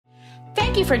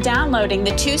Thank you for downloading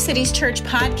the Two Cities Church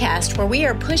podcast, where we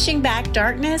are pushing back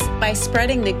darkness by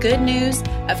spreading the good news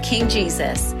of King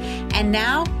Jesus. And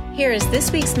now, here is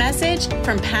this week's message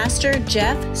from Pastor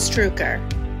Jeff Struecker.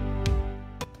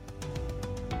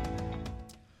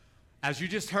 As you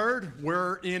just heard,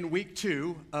 we're in week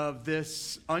 2 of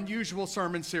this unusual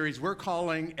sermon series we're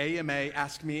calling AMA,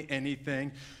 Ask Me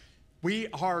Anything. We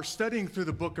are studying through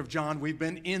the book of John. We've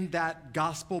been in that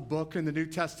gospel book in the New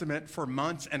Testament for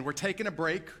months, and we're taking a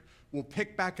break. We'll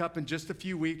pick back up in just a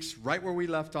few weeks, right where we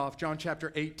left off. John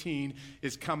chapter 18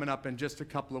 is coming up in just a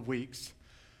couple of weeks.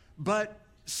 But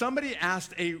somebody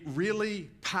asked a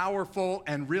really powerful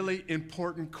and really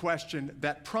important question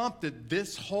that prompted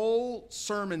this whole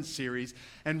sermon series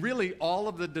and really all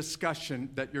of the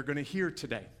discussion that you're going to hear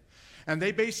today. And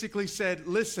they basically said,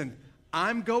 listen,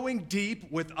 I'm going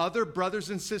deep with other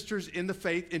brothers and sisters in the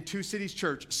faith in Two Cities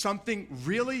Church. Something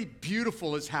really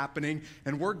beautiful is happening,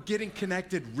 and we're getting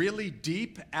connected really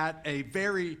deep at a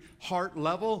very heart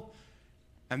level,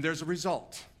 and there's a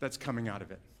result that's coming out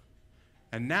of it.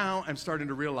 And now I'm starting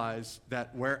to realize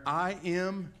that where I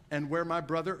am and where my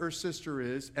brother or sister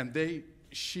is, and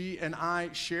she and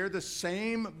I share the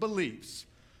same beliefs,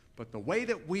 but the way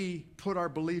that we put our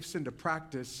beliefs into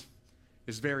practice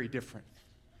is very different.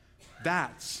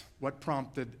 That's what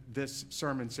prompted this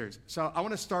sermon series. So I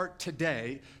want to start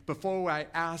today, before I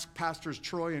ask Pastors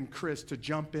Troy and Chris to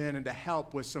jump in and to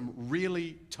help with some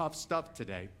really tough stuff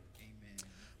today. Amen. I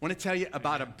want to tell you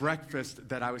about a breakfast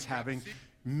that I was having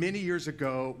many years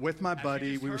ago with my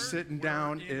buddy. We were sitting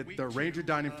down at the Ranger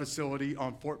Dining Facility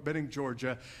on Fort Benning,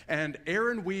 Georgia, and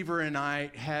Aaron Weaver and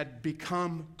I had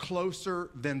become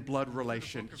closer than blood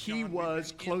relation. He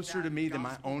was closer to me than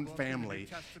my own family.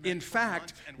 In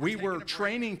fact, we were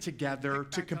training together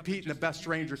to compete in the Best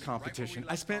Ranger competition.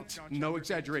 I spent, no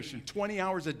exaggeration, 20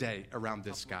 hours a day around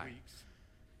this guy.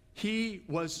 He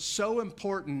was so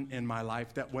important in my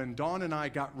life that when Dawn and I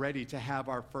got ready to have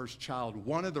our first child,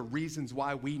 one of the reasons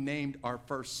why we named our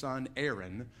first son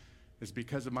Aaron is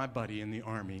because of my buddy in the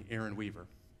Army, Aaron Weaver.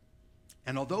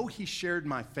 And although he shared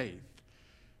my faith,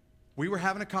 we were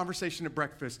having a conversation at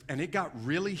breakfast, and it got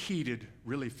really heated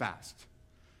really fast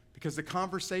because the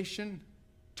conversation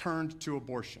turned to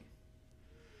abortion.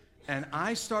 And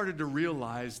I started to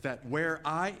realize that where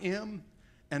I am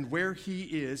and where he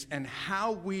is, and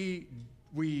how we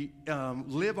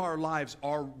live our lives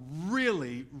are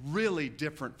really, really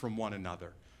different from one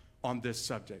another on this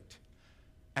subject.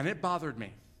 And it bothered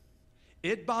me.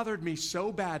 It bothered me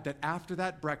so bad that after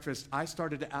that breakfast, I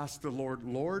started to ask the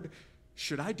Lord,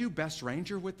 should I do Best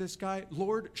Ranger with this guy?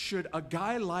 Lord, should a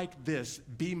guy like this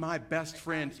be my best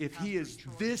friend if he is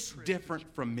this different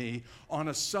from me on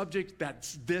a subject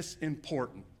that's this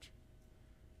important?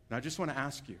 And I just want to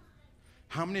ask you,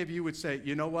 how many of you would say,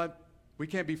 you know what, we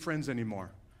can't be friends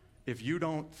anymore if you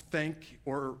don't think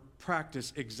or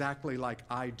practice exactly like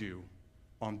I do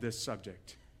on this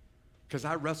subject? Because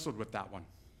I wrestled with that one.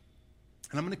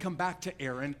 And I'm going to come back to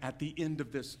Aaron at the end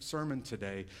of this sermon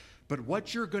today. But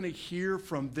what you're going to hear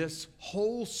from this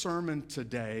whole sermon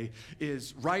today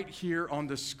is right here on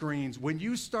the screens. When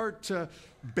you start to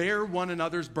bear one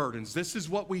another's burdens, this is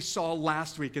what we saw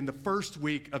last week in the first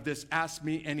week of this Ask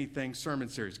Me Anything sermon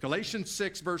series. Galatians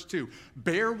 6, verse 2,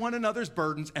 bear one another's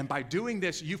burdens, and by doing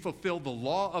this, you fulfill the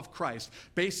law of Christ.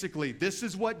 Basically, this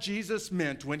is what Jesus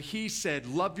meant when he said,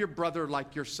 love your brother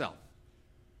like yourself.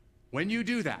 When you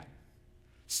do that,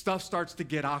 stuff starts to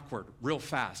get awkward real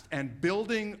fast. And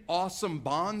building awesome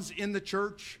bonds in the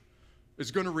church is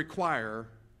going to require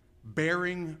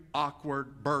bearing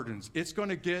awkward burdens. It's going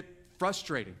to get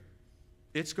frustrating.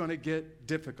 It's going to get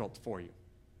difficult for you.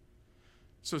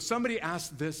 So somebody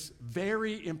asked this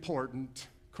very important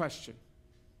question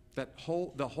that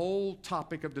the whole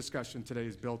topic of discussion today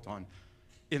is built on.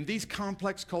 In these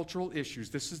complex cultural issues,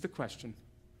 this is the question: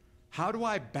 how do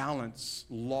I balance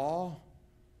law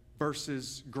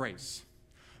versus grace?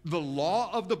 The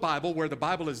law of the Bible, where the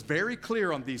Bible is very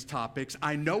clear on these topics.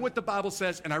 I know what the Bible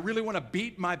says, and I really want to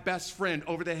beat my best friend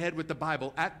over the head with the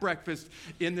Bible at breakfast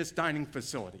in this dining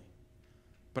facility.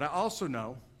 But I also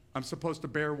know I'm supposed to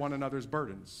bear one another's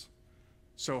burdens.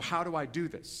 So how do I do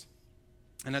this?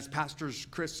 And as Pastors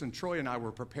Chris and Troy and I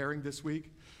were preparing this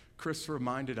week, Chris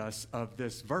reminded us of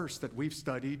this verse that we've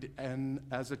studied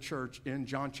as a church in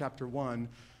John chapter 1,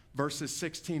 verses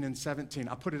 16 and 17.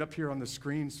 I'll put it up here on the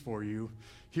screens for you.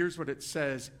 Here's what it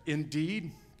says.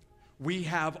 Indeed, we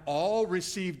have all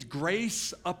received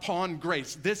grace upon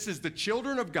grace. This is the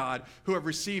children of God who have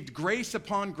received grace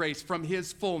upon grace from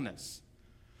his fullness.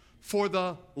 For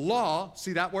the law,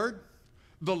 see that word?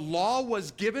 The law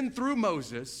was given through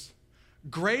Moses.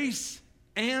 Grace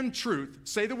and truth.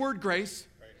 Say the word grace.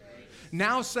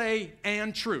 Now say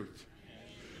and truth.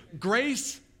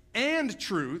 Grace and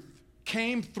truth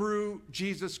came through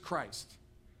Jesus Christ.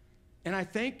 And I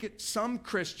think some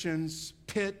Christians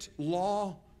pit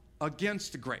law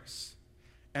against grace.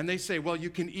 And they say, well, you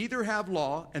can either have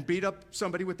law and beat up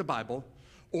somebody with the Bible,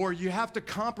 or you have to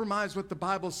compromise what the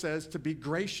Bible says to be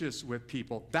gracious with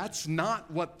people. That's not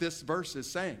what this verse is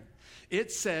saying.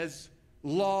 It says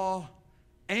law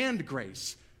and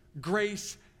grace,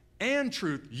 grace and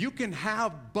truth. You can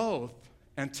have both.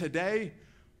 And today,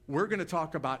 we're going to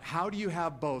talk about how do you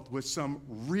have both with some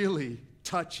really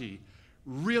touchy,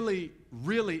 really,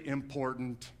 really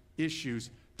important issues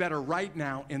that are right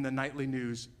now in the nightly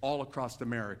news all across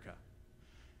America.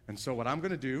 And so what I'm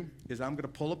going to do is I'm going to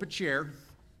pull up a chair,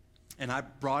 and I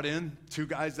brought in two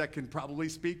guys that can probably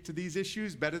speak to these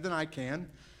issues better than I can.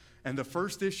 And the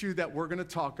first issue that we're going to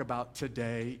talk about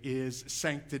today is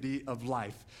sanctity of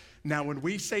life. Now, when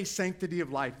we say sanctity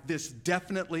of life, this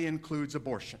definitely includes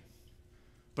abortion.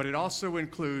 But it also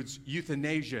includes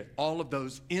euthanasia, all of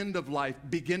those end of life,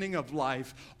 beginning of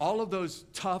life, all of those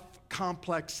tough,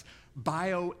 complex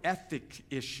bioethic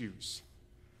issues.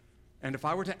 And if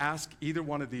I were to ask either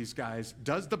one of these guys,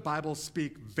 does the Bible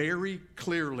speak very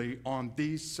clearly on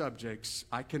these subjects?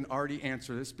 I can already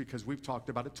answer this because we've talked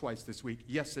about it twice this week.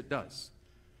 Yes, it does.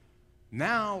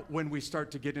 Now, when we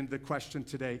start to get into the question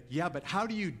today, yeah, but how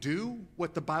do you do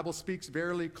what the Bible speaks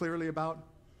very clearly about?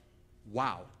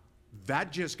 Wow,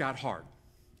 that just got hard.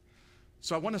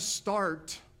 So I want to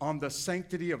start on the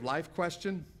sanctity of life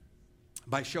question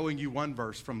by showing you one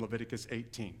verse from Leviticus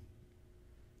 18.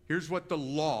 Here's what the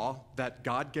law that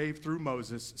God gave through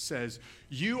Moses says.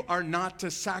 You are not to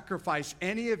sacrifice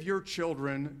any of your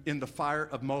children in the fire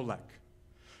of Molech.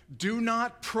 Do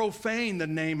not profane the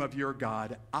name of your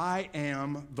God. I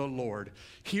am the Lord.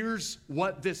 Here's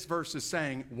what this verse is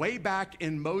saying. Way back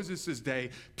in Moses'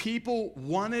 day, people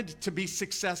wanted to be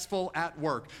successful at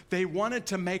work. They wanted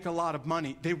to make a lot of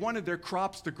money. They wanted their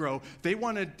crops to grow. They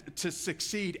wanted to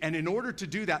succeed. And in order to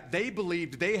do that, they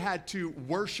believed they had to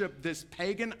worship this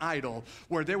pagan idol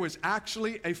where there was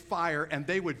actually a fire, and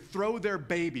they would throw their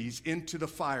babies into the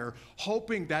fire,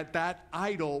 hoping that that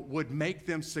idol would make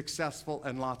them successful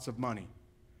and lots of money.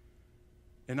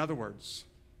 In other words,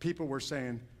 people were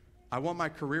saying, I want my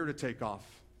career to take off,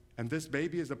 and this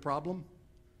baby is a problem,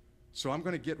 so I'm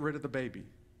going to get rid of the baby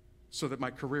so that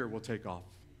my career will take off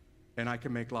and I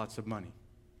can make lots of money.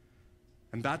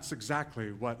 And that's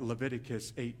exactly what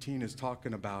Leviticus 18 is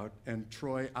talking about. And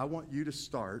Troy, I want you to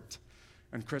start,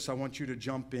 and Chris, I want you to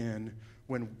jump in.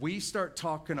 When we start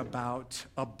talking about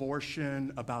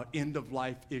abortion, about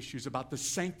end-of-life issues, about the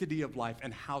sanctity of life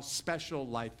and how special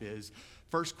life is,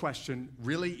 first question,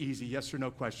 really easy, yes or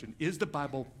no question. Is the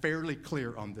Bible fairly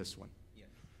clear on this one? Yes.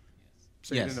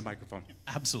 Say it in the microphone.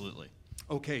 Absolutely.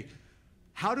 Okay,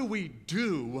 how do we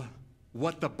do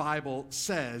what the Bible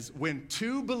says when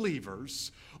two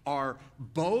believers are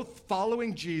both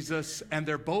following Jesus and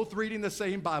they're both reading the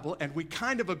same Bible, and we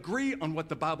kind of agree on what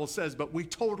the Bible says, but we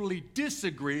totally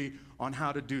disagree on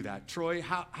how to do that? Troy,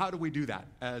 how do we do that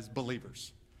as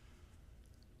believers?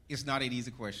 It's not an easy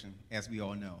question, as we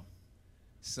all know.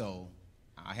 So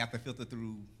I have to filter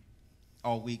through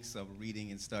all weeks of reading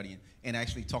and studying and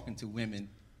actually talking to women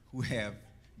who have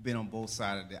been on both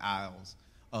sides of the aisles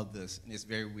of this. And it's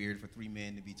very weird for three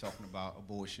men to be talking about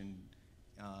abortion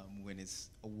when it's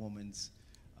a woman's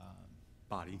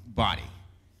body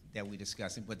that we're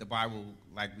discussing. But the Bible,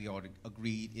 like we all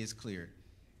agreed, is clear.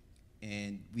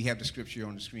 And we have the scripture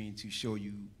on the screen to show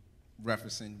you,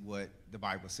 referencing what the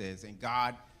Bible says. And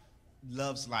God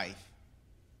loves life.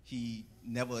 He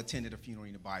never attended a funeral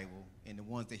in the Bible. And the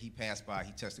ones that he passed by,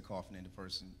 he touched the coffin and the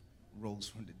person rose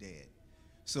from the dead.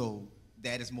 So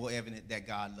that is more evident that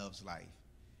God loves life.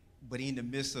 But in the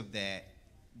midst of that,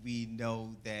 we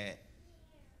know that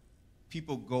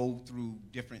people go through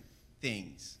different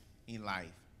things in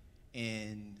life.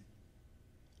 And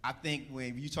I think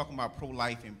when you're talking about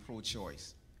pro-life and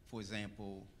pro-choice, for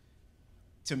example,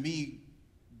 to me,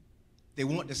 they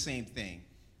want the same thing.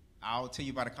 I'll tell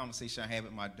you about a conversation I had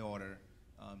with my daughter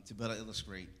to better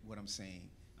illustrate what I'm saying.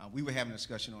 We were having a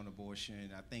discussion on abortion.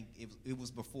 I think it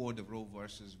was before the Roe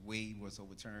versus Wade was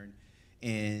overturned.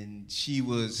 And she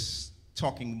was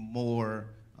talking more,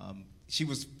 she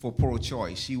was for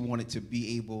pro-choice. She wanted to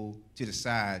be able to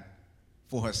decide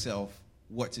for herself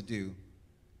what to do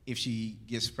if she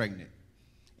gets pregnant.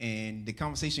 And the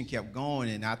conversation kept going,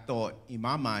 and I thought, in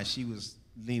my mind, she was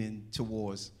leaning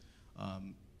towards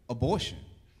abortion.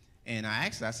 And I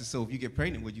asked her, I said, so if you get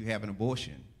pregnant, would you have an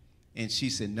abortion? And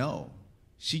she said no.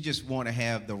 She just want to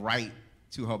have the right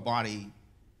to her body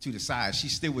to decide. She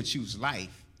still would choose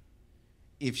life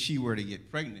if she were to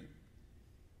get pregnant.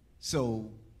 So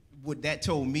what that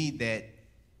told me that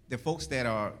the folks that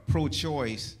are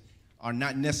pro-choice are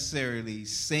not necessarily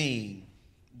saying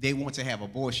they want to have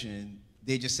abortion.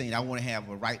 They're just saying, I want to have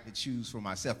a right to choose for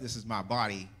myself. This is my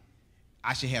body.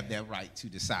 I should have that right to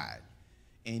decide.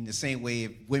 In the same way,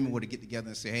 if women were to get together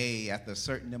and say, hey, after a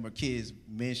certain number of kids,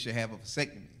 men should have a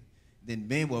vasectomy, then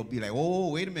men will be like, oh,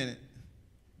 wait a minute.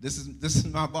 This is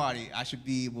my body. I should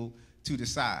be able to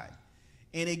decide.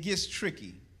 And it gets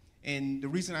tricky. And the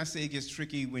reason I say it gets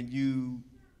tricky when you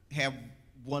have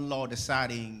one law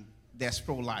deciding that's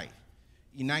pro-life.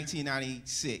 In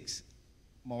 1996,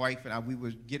 my wife and I, we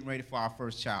were getting ready for our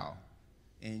first child.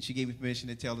 And she gave me permission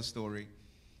to tell the story.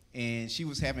 And she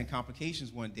was having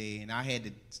complications one day, and I had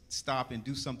to stop and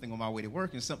do something on my way to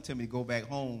work, and something told me to go back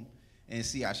home and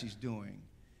see how she's doing.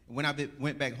 And when I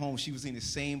went back home, she was in the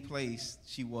same place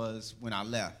she was when I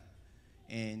left.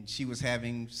 And she was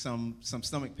having some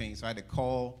stomach pain, so I had to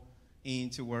call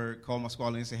into work, call my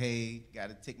squad and say, hey, got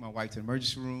to take my wife to the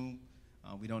emergency room.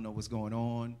 We don't know what's going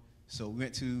on. So we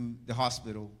went to the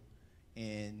hospital,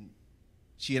 and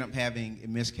she ended up having a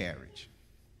miscarriage.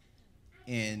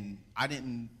 And I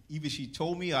didn't, either she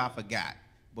told me or I forgot,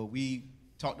 but we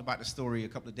talked about the story a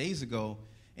couple of days ago,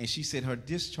 and she said her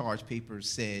discharge papers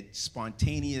said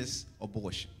spontaneous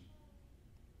abortion.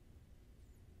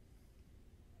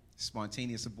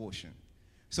 Spontaneous abortion.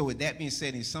 So with that being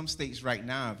said, in some states right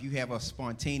now, if you have a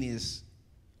spontaneous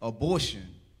abortion,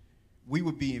 we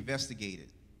would be investigated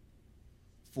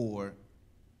for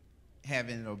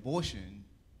having an abortion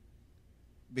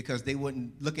because they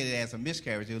wouldn't look at it as a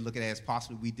miscarriage. They would look at it as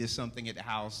possibly we did something at the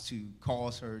house to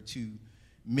cause her to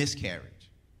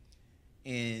miscarriage.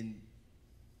 And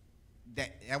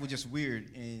that was just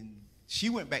weird. And she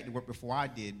went back to work before I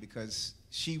did because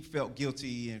she felt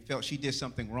guilty and felt she did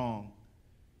something wrong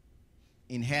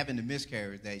in having the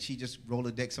miscarriage, that she just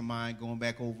Rolodex of mind, going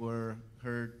back over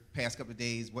her past couple of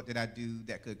days, what did I do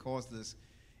that could cause this?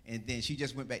 And then she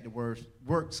just went back to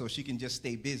work so she can just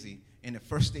stay busy. And the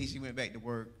first day she went back to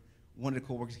work, one of the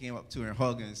coworkers came up to her and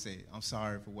hugged her and said, I'm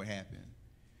sorry for what happened.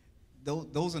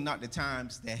 Those are not the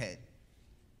times that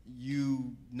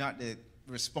not the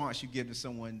response you give to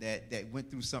someone that went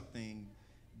through something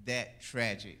that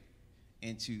tragic,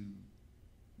 and to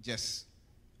just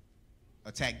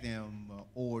attack them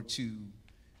or to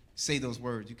say those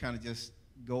words. You kind of just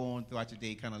go on throughout your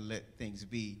day, kind of let things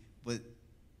be. But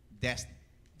that's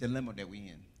the dilemma that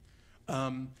we're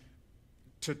in.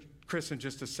 To Chris in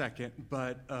just a second,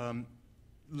 but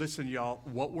listen, y'all,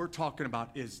 what we're talking about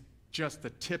is just the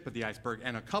tip of the iceberg,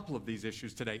 and a couple of these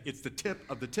issues today. It's the tip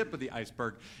of the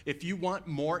iceberg. If you want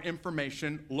more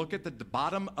information, look at the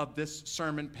bottom of this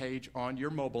sermon page on your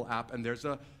mobile app, and there's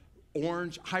a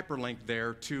orange hyperlink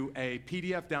there to a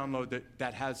PDF download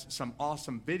that has some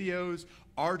awesome videos,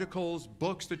 articles,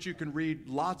 books that you can read,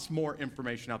 lots more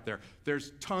information out there.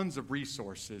 There's tons of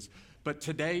resources. But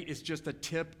today is just a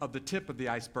tip of the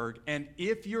iceberg. And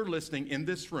if you're listening in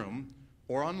this room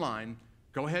or online,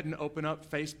 go ahead and open up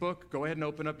Facebook. Go ahead and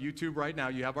open up YouTube right now.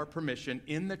 You have our permission.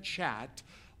 In the chat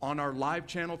on our live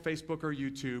channel, Facebook or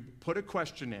YouTube, put a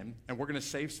question in, and we're going to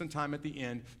save some time at the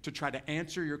end to try to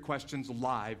answer your questions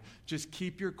live. Just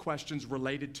keep your questions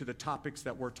related to the topics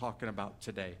that we're talking about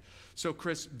today. So,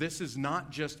 Chris, this is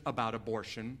not just about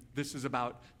abortion. This is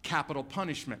about capital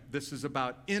punishment. This is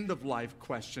about end-of-life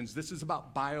questions. This is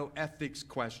about bioethics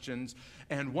questions.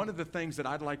 And one of the things that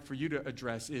I'd like for you to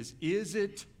address is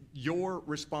it your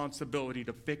responsibility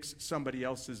to fix somebody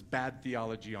else's bad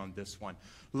theology on this one?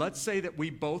 Let's say that we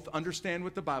both understand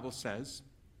what the Bible says,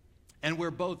 and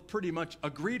we're both pretty much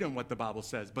agreed on what the Bible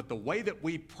says, but the way that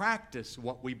we practice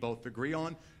what we both agree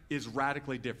on is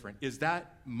radically different. Is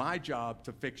that my job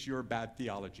to fix your bad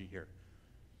theology here?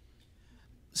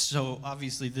 So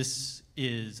obviously this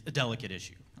is a delicate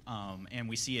issue, and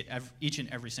we see it each and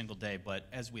every single day, but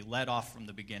as we led off from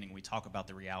the beginning, we talk about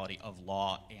the reality of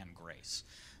law and grace.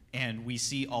 And we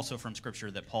see also from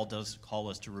Scripture that Paul does call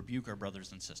us to rebuke our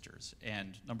brothers and sisters.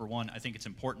 And number one, I think it's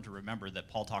important to remember that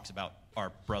Paul talks about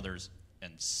our brothers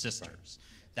and sisters.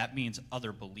 Right. That means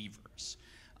other believers.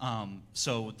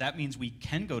 So that means we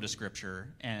can go to Scripture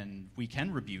and we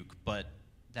can rebuke, but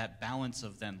that balance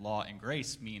of then law and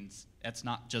grace means that's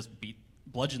not just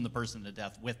bludgeon the person to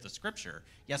death with the Scripture.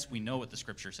 Yes, we know what the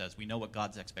Scripture says. We know what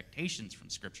God's expectations from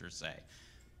Scripture say.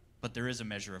 But there is a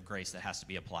measure of grace that has to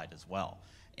be applied as well.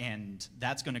 And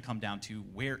that's going to come down to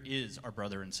where is our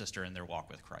brother and sister in their walk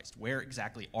with Christ? Where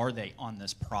exactly are they on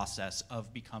this process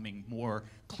of becoming more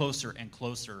closer and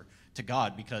closer to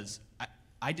God? Because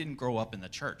I didn't grow up in the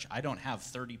church. I don't have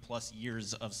 30 plus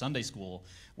years of Sunday school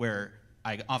where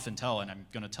I often tell, and I'm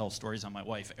going to tell stories on my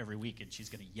wife every week, and she's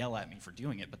going to yell at me for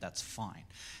doing it, but that's fine.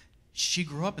 She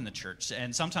grew up in the church,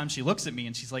 and sometimes she looks at me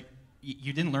and she's like,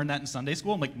 you didn't learn that in Sunday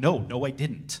school? I'm like, no, I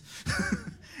didn't.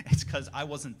 It's because I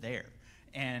wasn't there.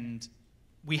 And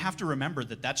we have to remember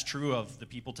that that's true of the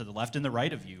people to the left and the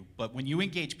right of you, but when you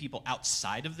engage people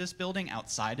outside of this building,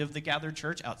 outside of the gathered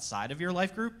church, outside of your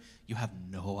life group, you have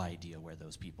no idea where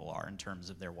those people are in terms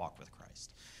of their walk with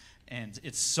Christ. And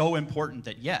it's so important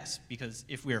that, yes, because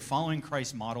if we are following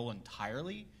Christ's model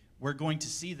entirely, we're going to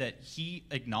see that he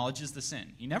acknowledges the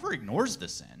sin. He never ignores the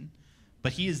sin,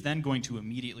 but he is then going to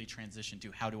immediately transition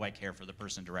to, how do I care for the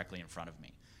person directly in front of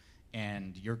me?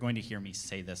 And you're going to hear me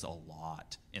say this a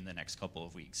lot in the next couple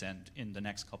of weeks and in the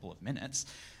next couple of minutes,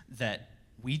 that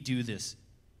we do this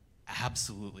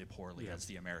absolutely poorly as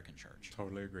the American church.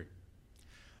 Totally agree.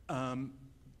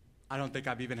 I don't think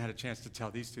I've even had a chance to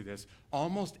tell these two this.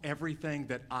 Almost everything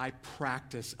that I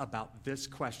practice about this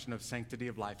question of sanctity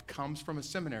of life comes from a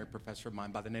seminary professor of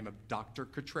mine by the name of Dr.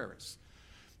 Contreras.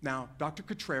 Now, Dr.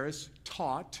 Contreras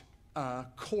taught a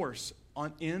course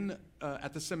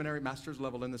at the seminary, master's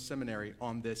level in the seminary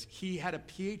on this. He had a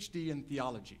PhD in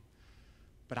theology.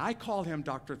 But I call him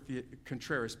Dr.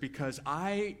 Contreras because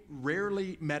I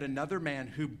rarely met another man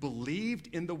who believed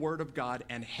in the Word of God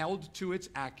and held to its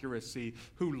accuracy,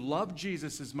 who loved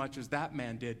Jesus as much as that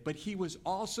man did, but he was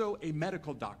also a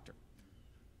medical doctor.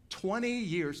 20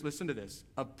 years, listen to this,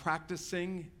 of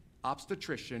practicing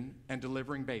obstetrician and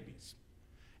delivering babies.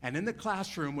 And in the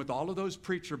classroom with all of those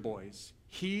preacher boys,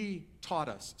 he taught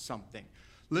us something.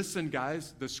 Listen,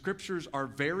 guys, the scriptures are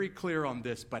very clear on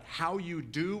this, but how you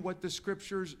do what the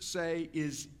scriptures say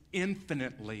is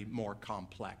infinitely more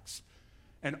complex.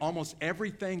 And almost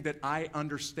everything that I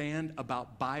understand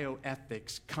about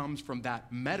bioethics comes from that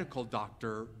medical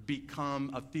doctor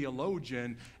become a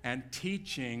theologian and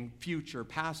teaching future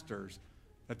pastors.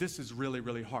 That this is really,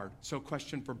 really hard. So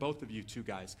question for both of you two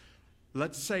guys.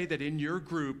 Let's say that in your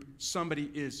group, somebody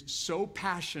is so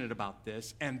passionate about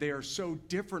this and they are so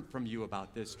different from you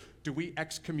about this. Do we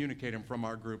excommunicate them from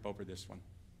our group over this one?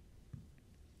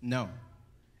 No.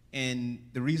 And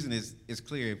the reason is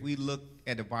clear. If we look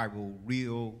at the Bible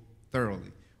real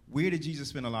thoroughly, where did Jesus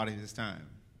spend a lot of his time?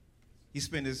 He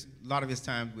spent a lot of his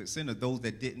time with sinners, those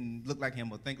that didn't look like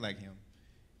him or think like him.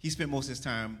 He spent most of his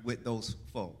time with those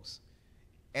folks.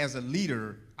 As a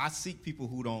leader, I seek people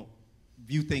who don't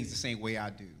view things the same way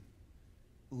I do,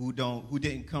 who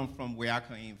didn't come from where I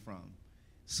came from.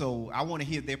 So I want to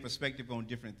hear their perspective on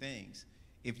different things.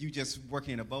 If you just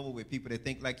working in a bubble with people that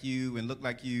think like you and look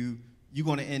like you, you're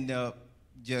going to end up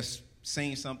just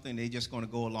saying something, they're just going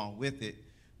to go along with it.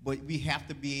 But we have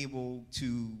to be able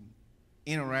to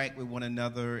interact with one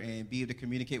another and be able to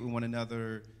communicate with one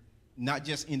another, not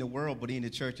just in the world, but in the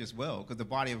church as well. Because the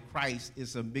body of Christ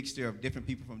is a mixture of different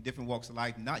people from different walks of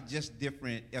life, not just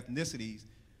different ethnicities,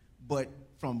 but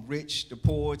from rich to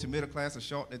poor to middle class to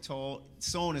short to tall,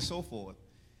 so on and so forth.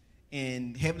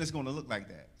 And heaven is going to look like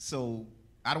that. So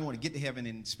I don't want to get to heaven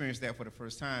and experience that for the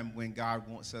first time when God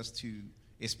wants us to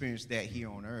experience that here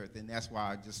on earth. And that's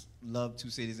why I just love Two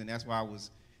Cities, and that's why I was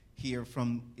here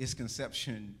from its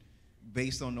conception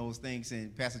based on those things.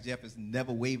 And Pastor Jeff has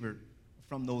never wavered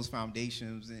from those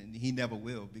foundations, and he never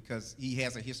will, because he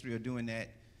has a history of doing that,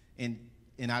 and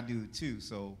I do too.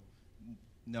 So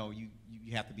no, you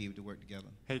have to be able to work together.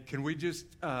 Hey, can we just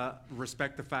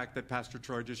respect the fact that Pastor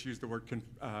Troy just used the word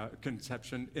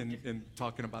conception in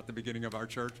talking about the beginning of our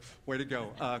church? Way to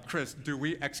go. Chris, do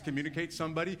we excommunicate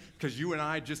somebody? Because you and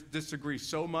I just disagree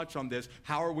so much on this.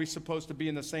 How are we supposed to be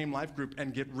in the same life group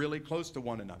and get really close to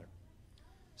one another?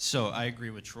 So I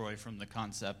agree with Troy from the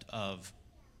concept of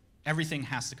everything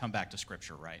has to come back to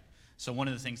Scripture, right? So one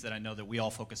of the things that I know that we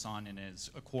all focus on, and is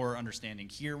a core understanding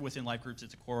here within life groups,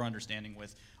 it's a core understanding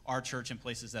with our church and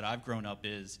places that I've grown up,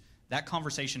 is that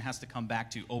conversation has to come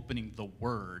back to opening the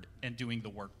Word and doing the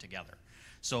work together.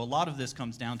 So a lot of this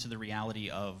comes down to the reality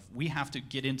of we have to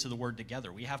get into the Word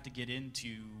together. We have to get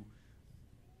into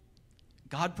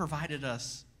God provided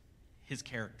us His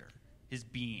character, His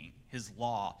being, His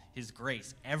law, His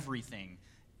grace, everything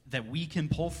that we can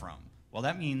pull from. Well,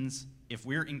 that means if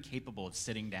we're incapable of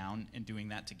sitting down and doing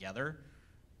that together,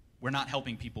 we're not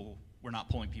helping people, we're not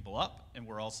pulling people up, and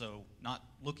we're also not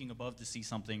looking above to see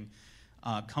something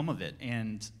come of it.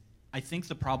 And I think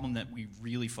the problem that we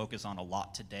really focus on a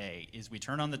lot today is we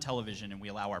turn on the television and we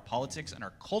allow our politics and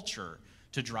our culture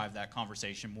to drive that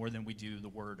conversation more than we do the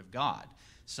Word of God.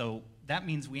 So that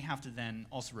means we have to then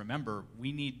also remember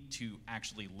we need to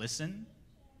actually listen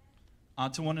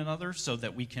to one another so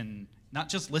that we can not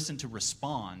just listen to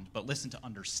respond, but listen to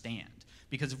understand.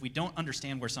 Because if we don't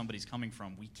understand where somebody's coming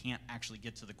from, we can't actually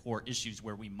get to the core issues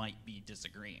where we might be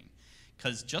disagreeing.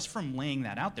 Because just from laying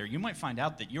that out there, you might find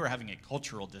out that you are having a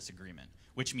cultural disagreement,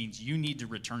 which means you need to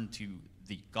return to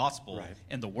the gospel Right.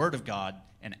 and the word of God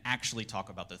and actually talk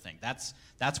about the thing. That's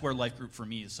where life group for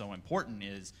me is so important,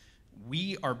 is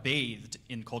we are bathed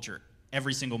in culture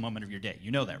every single moment of your day.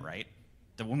 You know that, right?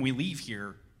 That when we leave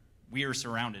here, we are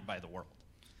surrounded by the world.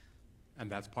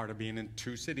 And that's part of being in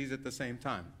two cities at the same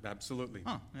time. Absolutely.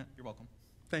 Oh, yeah, you're welcome.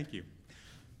 Thank you.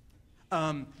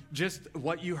 Just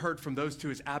what you heard from those two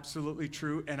is absolutely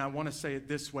true, and I want to say it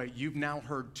this way. You've now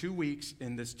heard 2 weeks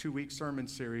in this 2-week sermon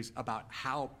series about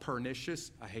how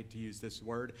pernicious, I hate to use this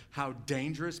word, how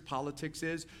dangerous politics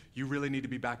is. You really need to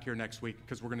be back here next week,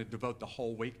 because we're going to devote the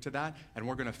whole week to that, and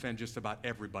we're going to offend just about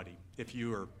everybody if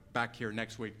you are back here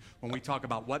next week when we talk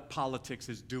about what politics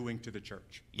is doing to the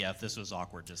church. Yeah, if this was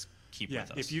awkward, just keep Yeah,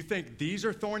 with us. if you think these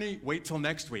are thorny, wait till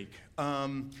next week.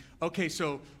 Okay,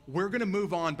 so we're going to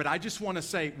move on, but I just want to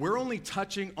say we're only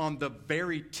touching on the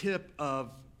very tip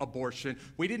of abortion.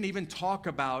 We didn't even talk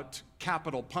about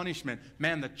capital punishment.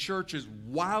 Man, the church is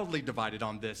wildly divided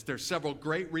on this. There's several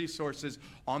great resources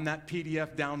on that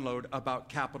PDF download about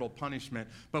capital punishment,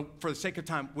 but for the sake of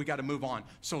time, we got to move on.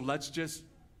 So let's just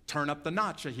turn up the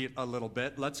notch a little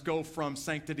bit. Let's go from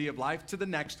sanctity of life to the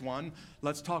next one.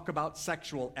 Let's talk about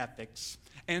sexual ethics,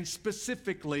 and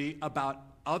specifically about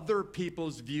other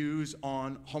people's views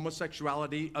on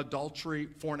homosexuality, adultery,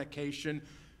 fornication.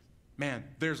 Man,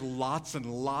 there's lots and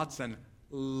lots and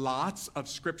lots of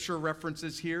scripture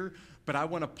references here, but I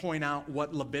want to point out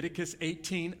what Leviticus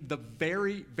 18, the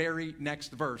very, very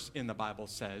next verse in the Bible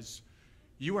says.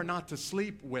 You are not to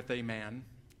sleep with a man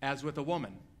as with a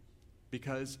woman,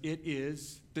 because it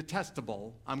is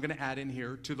detestable. I'm going to add in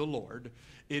here, to the Lord.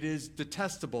 It is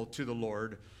detestable to the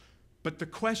Lord. But the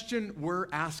question we're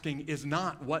asking is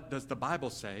not, what does the Bible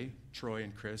say, Troy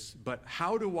and Chris, but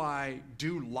how do I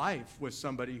do life with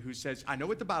somebody who says, I know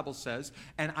what the Bible says,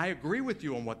 and I agree with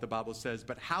you on what the Bible says,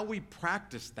 but how we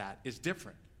practice that is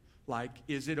different. Like,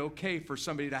 is it okay for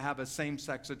somebody to have a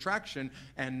same-sex attraction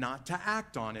and not to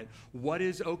act on it? What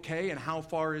is okay and how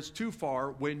far is too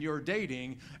far when you're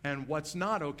dating, and what's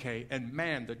not okay? And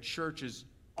man, the church is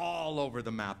all over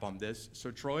the map on this.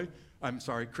 So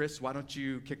Chris, why don't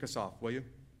you kick us off, will you?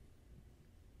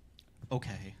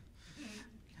 Okay.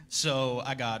 So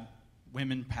I got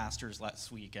women pastors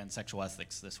last week and sexual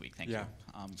ethics this week. Thank you.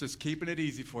 Just keeping it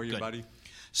easy for you, good. buddy.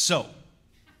 So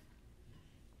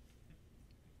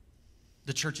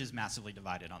the church is massively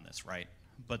divided on this, right?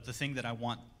 But the thing that I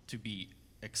want to be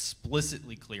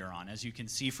explicitly clear on, as you can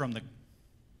see from the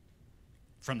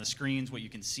screens, what you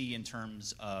can see in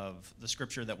terms of the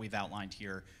scripture that we've outlined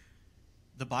here,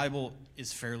 the Bible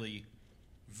is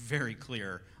very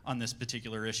clear on this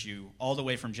particular issue, all the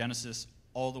way from Genesis,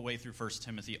 all the way through 1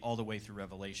 Timothy, all the way through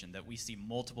Revelation, that we see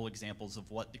multiple examples of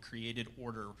what the created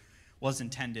order was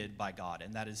intended by God,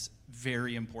 and that is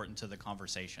very important to the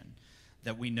conversation.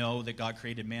 That we know that God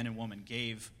created man and woman,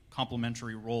 gave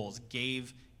complementary roles,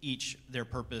 gave each their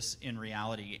purpose in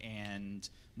reality, and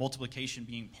multiplication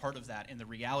being part of that, and the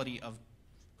reality of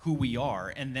who we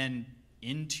are. And then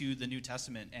into the New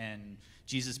Testament and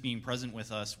Jesus being present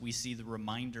with us, we see the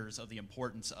reminders of the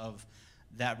importance of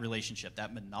that relationship,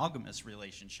 that monogamous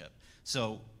relationship.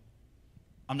 So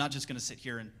I'm not just going to sit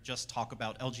here and just talk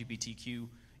about LGBTQ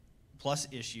plus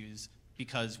issues,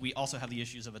 because we also have the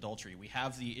issues of adultery. We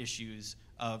have the issues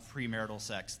of premarital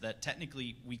sex, that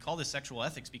technically we call this sexual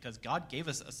ethics because God gave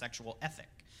us a sexual ethic.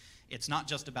 It's not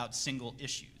just about single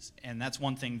issues. And that's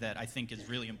one thing that I think is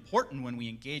really important when we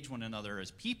engage one another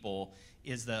as people,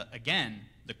 is that, again,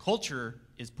 the culture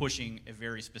is pushing a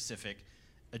very specific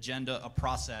agenda, a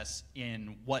process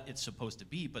in what it's supposed to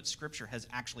be, but Scripture has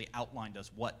actually outlined us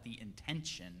what the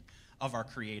intention of our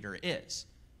Creator is.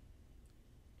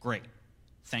 Great.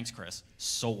 Thanks, Chris.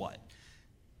 So what?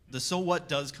 The so what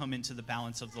does come into the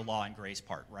balance of the law and grace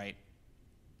part, right?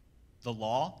 The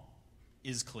law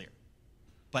is clear.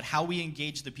 But how we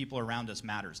engage the people around us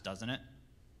matters, doesn't it?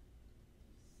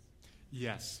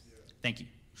 Yes. Thank you.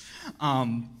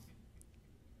 I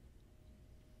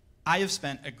have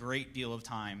spent a great deal of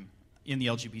time in the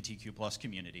LGBTQ plus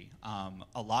community.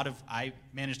 I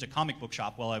managed a comic book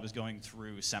shop while I was going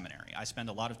through seminary. I spend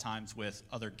a lot of times with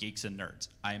other geeks and nerds.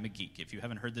 I am a geek. If you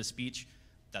haven't heard this speech,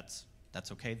 that's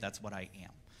okay. That's what I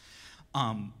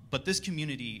am. But this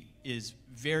community is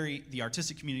the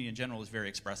artistic community in general is very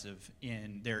expressive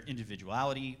in their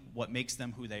individuality, what makes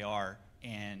them who they are,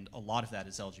 and a lot of that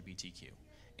is LGBTQ.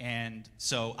 And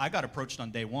so I got approached on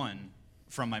day one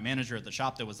from my manager at the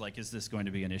shop that was like, is this going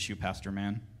to be an issue, Pastor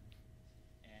Man?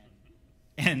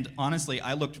 And honestly,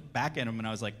 I looked back at him and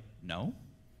I was like, no.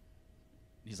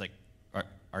 He's like,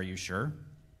 are you sure?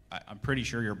 I'm pretty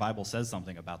sure your Bible says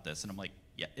something about this. And I'm like,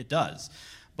 yeah, it does.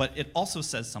 But it also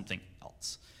says something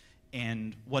else.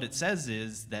 And what it says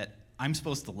is that I'm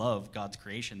supposed to love God's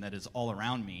creation that is all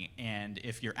around me. And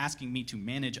if you're asking me to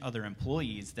manage other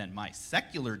employees, then my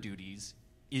secular duties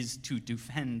is to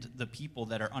defend the people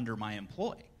that are under my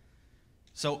employ.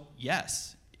 So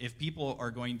yes, if people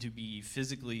are going to be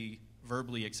physically,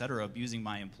 verbally, etc., abusing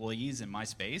my employees in my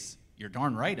space, you're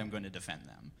darn right I'm going to defend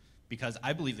them, because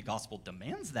I believe the gospel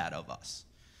demands that of us.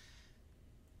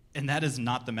 And that is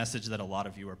not the message that a lot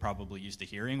of you are probably used to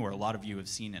hearing, or a lot of you have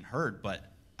seen and heard, but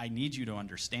I need you to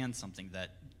understand something that,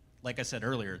 like I said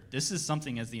earlier, this is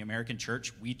something as the American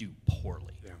church we do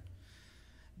poorly. Yeah.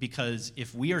 Because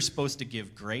if we are supposed to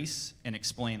give grace and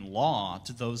explain law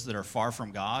to those that are far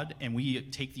from God, and we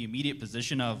take the immediate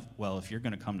position of, well, if you're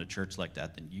going to come to church like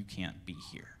that, then you can't be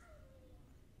here.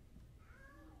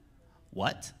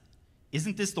 What?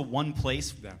 Isn't this the one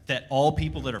place that all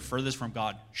people that are furthest from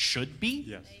God should be?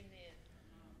 Yes. Amen.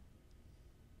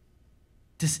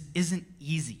 This isn't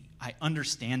easy. I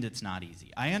understand it's not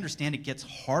easy. I understand it gets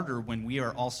harder when we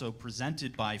are also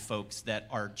presented by folks that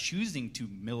are choosing to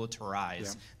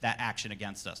militarize that action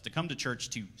against us, to come to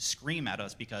church to scream at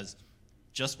us because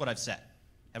just what I've said.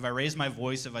 Have I raised my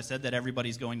voice? Have I said that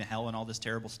everybody's going to hell and all this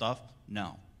terrible stuff?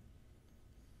 No.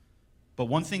 But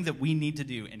one thing that we need to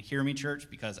do, and hear me, church,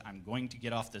 because I'm going to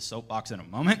get off this soapbox in a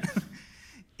moment,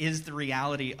 is the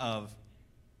reality of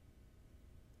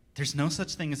there's no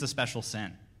such thing as a special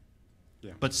sin.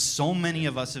 Yeah. But so many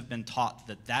of us have been taught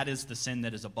that that is the sin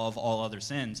that is above all other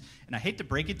sins. And I hate to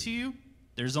break it to you,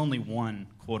 there's only one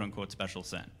quote-unquote special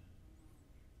sin.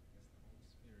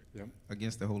 Yep.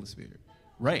 Against the Holy Spirit.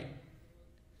 Right.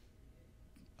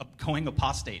 Going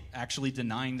apostate, actually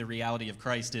denying the reality of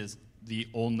Christ, is the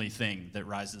only thing that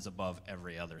rises above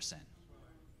every other sin.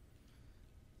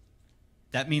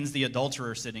 That means the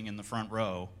adulterer sitting in the front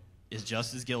row is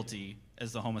just as guilty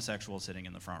as the homosexual sitting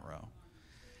in the front row.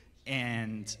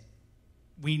 And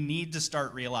we need to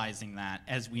start realizing that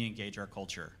as we engage our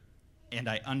culture. And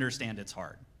I understand it's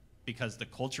hard because the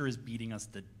culture is beating us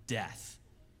to death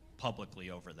publicly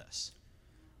over this.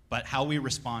 But how we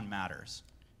respond matters.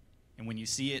 And when you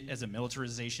see it as a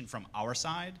militarization from our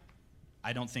side,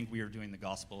 I don't think we are doing the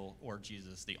gospel or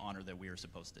Jesus the honor that we are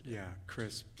supposed to do. Yeah,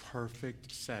 Chris,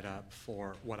 perfect setup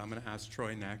for what I'm going to ask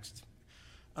Troy next.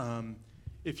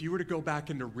 If you were to go back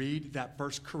and to read that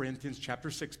 1 Corinthians chapter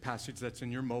 6 passage that's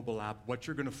in your mobile app, what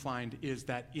you're going to find is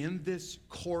that in this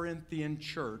Corinthian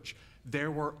church, there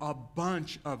were a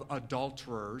bunch of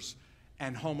adulterers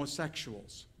and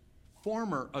homosexuals,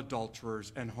 former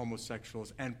adulterers and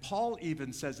homosexuals. And Paul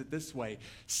even says it this way,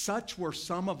 such were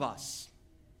some of us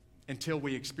until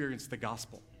we experienced the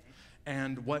gospel.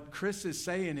 And what Chris is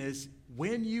saying is,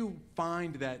 when you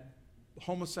find that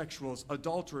homosexuals,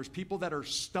 adulterers, people that are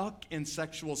stuck in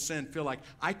sexual sin feel like,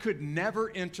 I could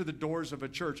never enter the doors of a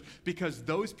church because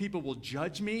those people will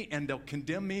judge me and they'll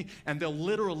condemn me and they'll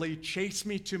literally chase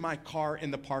me to my car in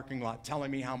the parking lot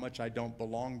telling me how much I don't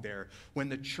belong there. When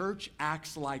the church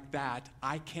acts like that,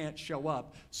 I can't show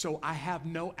up, so I have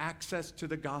no access to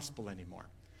the gospel anymore.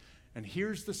 And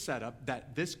here's the setup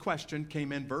that this question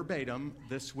came in verbatim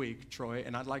this week, Troy,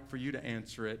 and I'd like for you to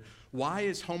answer it. Why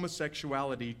is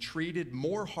homosexuality treated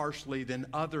more harshly than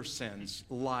other sins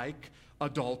like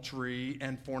adultery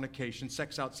and fornication,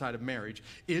 sex outside of marriage?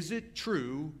 Is it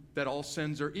true that all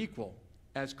sins are equal,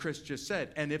 as Chris just said?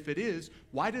 And if it is,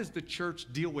 why does the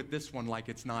church deal with this one like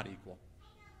it's not equal?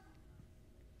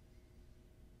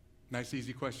 Nice,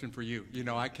 easy question for you. You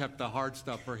know, I kept the hard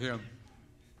stuff for him.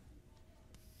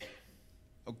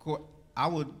 Of course, I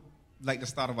would like to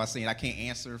start off by saying I can't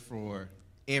answer for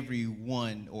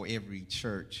everyone or every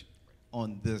church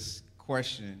on this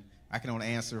question. I can only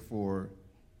answer for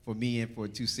me and for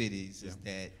two cities. Is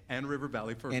that and River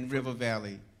Valley River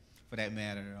Valley, for that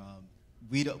matter.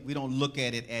 We don't look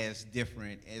at it as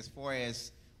different as far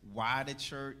as why the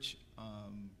church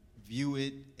view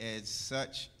it as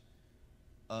such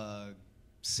a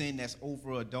sin that's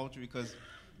over adultery. Because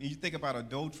when you think about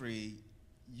adultery,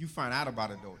 you find out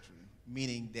about adultery,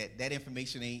 meaning that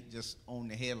information ain't just on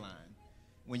the headline.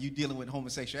 When you're dealing with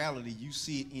homosexuality, you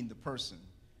see it in the person,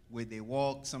 where they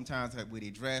walk, sometimes where they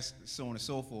dress, so on and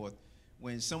so forth.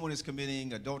 When someone is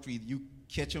committing adultery, you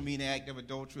catch them in the act of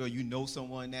adultery, or you know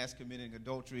someone that's committing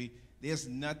adultery, there's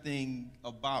nothing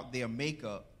about their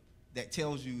makeup that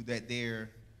tells you that they're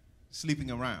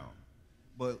sleeping around.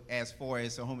 But as far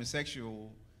as a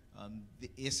homosexual,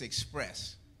 it's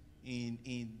expressed in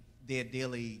their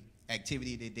daily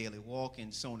activity, their daily walk,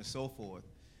 and so on and so forth.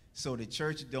 So the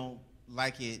church don't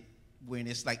like it when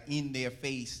it's like in their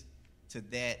face to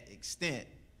that extent,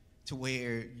 to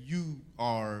where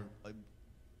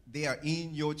they are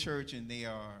in your church and they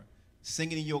are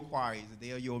singing in your choirs, and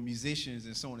they are your musicians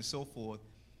and so on and so forth.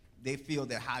 They feel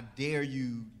that how dare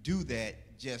you do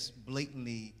that just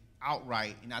blatantly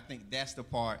outright, and I think that's the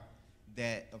part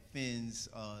that offends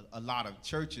a lot of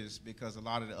churches, because a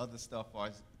lot of the other stuff are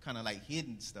kind of like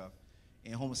hidden stuff,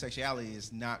 and homosexuality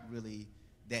is not really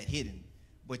that hidden.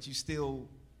 But you still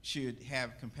should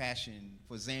have compassion.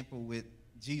 For example, with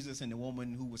Jesus and the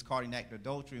woman who was caught in act of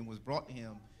adultery and was brought to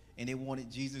him, and they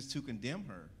wanted Jesus to condemn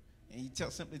her. And he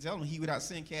simply tell him, he without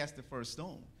sin cast the first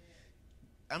stone.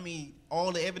 I mean,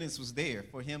 all the evidence was there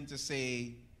for him to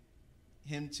say,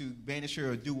 him to banish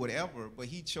her or do whatever, but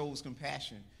he chose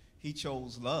compassion. He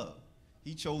chose love.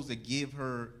 He chose to give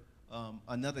her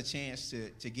another chance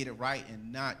to get it right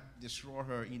and not destroy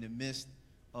her in the midst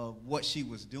of what she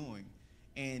was doing.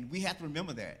 And we have to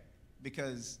remember that,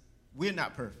 because we're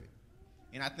not perfect.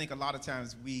 And I think a lot of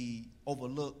times we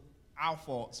overlook our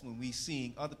faults when we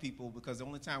seeing other people, because the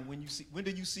only time when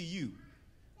do you see you?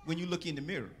 When you look in the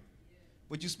mirror.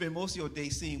 But you spend most of your day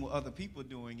seeing what other people are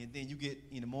doing, and then you get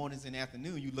in the mornings and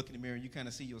afternoon, you look in the mirror and you kind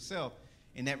of see yourself.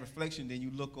 In that reflection, then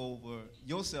you look over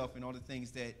yourself and all the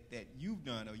things that you've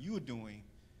done or you're doing.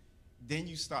 Then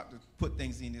you start to put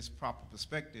things in this proper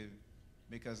perspective,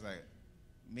 because like,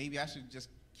 maybe I should just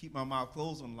keep my mouth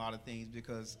closed on a lot of things,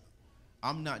 because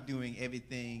I'm not doing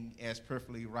everything as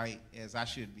perfectly right as I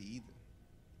should be either.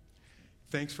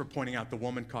 Thanks for pointing out the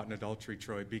woman caught in adultery,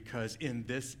 Troy, because in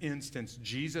this instance,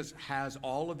 Jesus has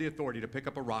all of the authority to pick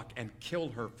up a rock and kill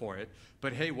her for it.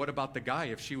 But hey, what about the guy?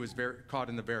 If she was caught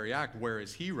in the very act, where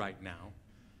is he right now?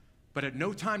 But at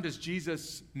no time does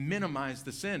Jesus minimize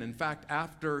the sin. In fact,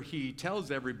 after he tells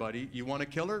everybody, you want to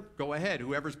kill her? Go ahead.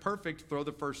 Whoever's perfect, throw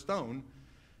the first stone.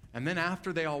 And then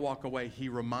after they all walk away, he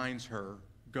reminds her,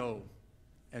 go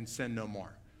and sin no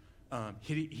more.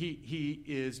 He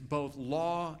is both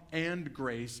law and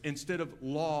grace. Instead of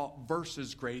law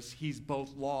versus grace, he's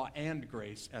both law and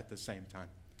grace at the same time.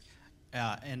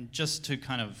 And just to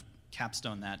kind of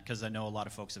capstone that, because I know a lot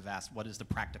of folks have asked, what is the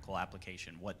practical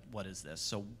application? What is this?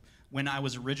 So when I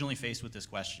was originally faced with this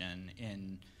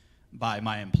question by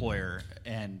my employer,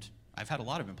 and I've had a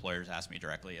lot of employers ask me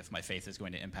directly if my faith is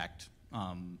going to impact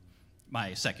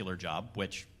my secular job,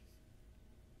 which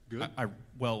good.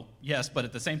 Well, yes, but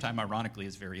at the same time, ironically,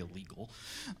 is very illegal.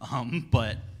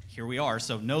 But here we are,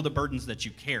 so know the burdens that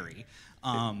you carry.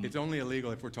 It's only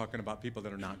illegal if we're talking about people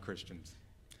that are not Christians.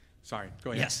 Sorry,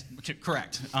 go ahead. Yes,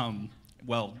 correct.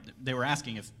 Well, they were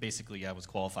asking if basically I was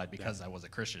qualified because I was a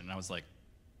Christian, and I was like,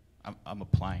 I'm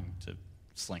applying to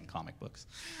sling comic books.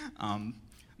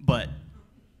 But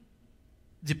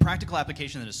the practical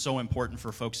application that is so important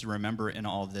for folks to remember in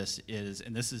all of this is,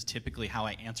 and this is typically how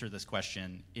I answer this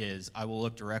question, is I will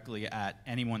look directly at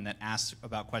anyone that asks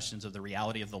about questions of the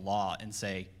reality of the law and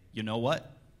say, you know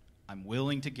what? I'm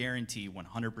willing to guarantee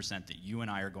 100% that you and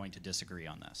I are going to disagree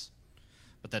on this.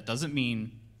 But that doesn't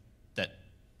mean that,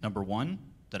 number one,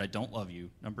 that I don't love you.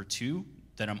 Number two,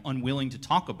 that I'm unwilling to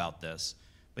talk about this.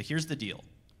 But here's the deal.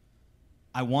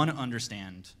 I want to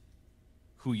understand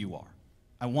who you are.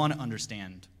 I want to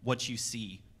understand what you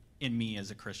see in me as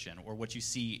a Christian, or what you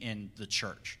see in the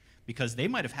church, because they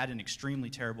might have had an extremely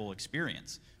terrible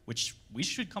experience, which we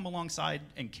should come alongside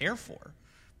and care for,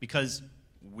 because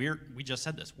we just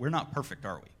said this. We're not perfect,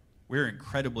 are we? We're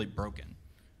incredibly broken.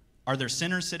 Are there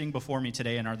sinners sitting before me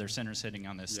today, and are there sinners sitting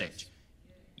on this stage?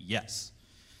 Yes.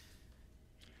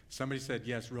 Somebody said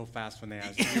yes real fast when they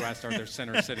asked, you asked, are there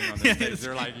sinners sitting on this stage?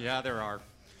 They're like, yeah, there are.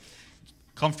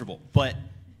 Comfortable. But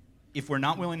if we're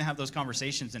not willing to have those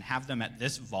conversations and have them at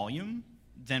this volume,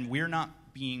 then we're not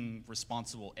being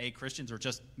responsible, Christians, or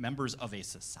just members of a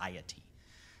society.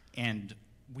 And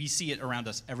we see it around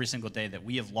us every single day that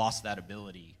we have lost that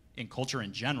ability in culture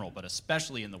in general, but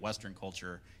especially in the Western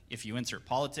culture. If you insert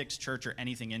politics, church, or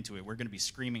anything into it, we're going to be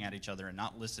screaming at each other and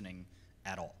not listening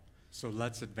at all. So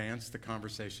let's advance the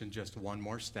conversation just one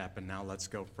more step, and now let's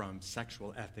go from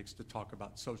sexual ethics to talk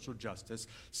about social justice.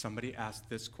 Somebody asked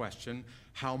this question: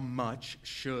 how much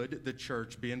should the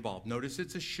church be involved? Notice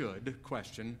it's a should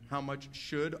question. How much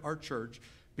should our church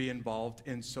be involved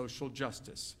in social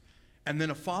justice? And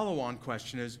then a follow-on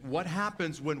question is, what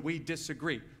happens when we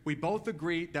disagree? We both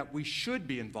agree that we should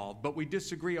be involved, but we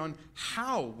disagree on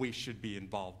how we should be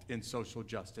involved in social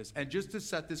justice. And just to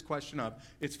set this question up,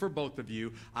 it's for both of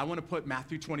you. I want to put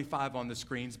Matthew 25 on the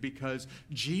screens because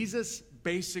Jesus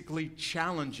basically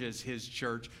challenges his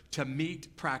church to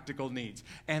meet practical needs.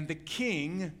 And the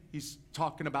king, he's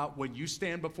talking about when you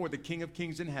stand before the King of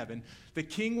Kings in heaven, the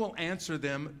king will answer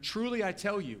them, truly I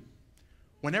tell you,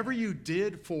 whenever you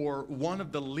did for one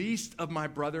of the least of my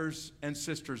brothers and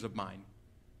sisters of mine,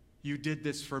 you did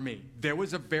this for me. There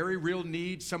was a very real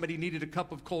need. Somebody needed a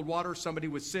cup of cold water. Somebody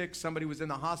was sick. Somebody was in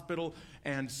the hospital.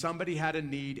 And somebody had a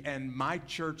need. And my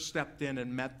church stepped in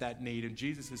and met that need. And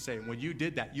Jesus is saying, when you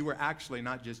did that, you were actually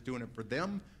not just doing it for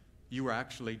them. You were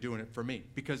actually doing it for me.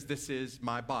 Because this is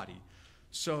my body.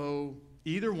 So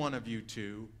either one of you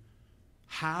two,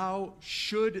 how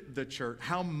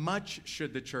much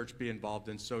should the church be involved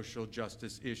in social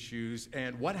justice issues?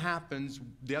 And what happens,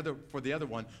 for the other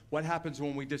one, what happens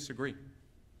when we disagree?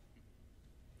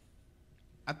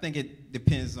 I think it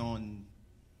depends on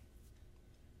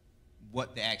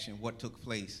what took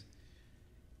place.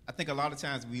 I think a lot of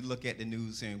times we look at the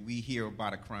news and we hear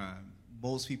about a crime.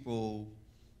 Most people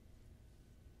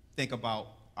think about,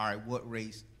 all right, what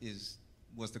race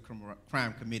was the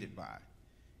crime committed by?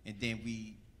 And then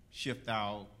we shift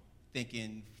our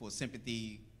thinking for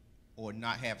sympathy or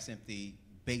not have sympathy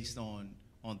based on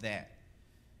that.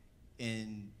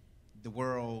 In the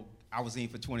world I was in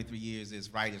for 23 years,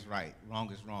 is right,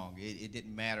 wrong is wrong. It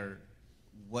didn't matter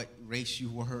what race you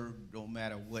were, no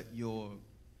matter what your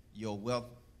wealth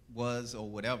was or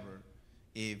whatever.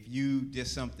 If you did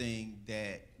something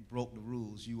that broke the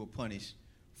rules, you were punished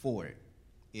for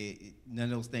it. None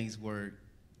of those things were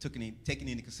taken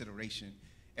into consideration.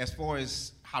 As far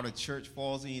as how the church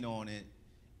falls in on it,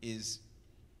 is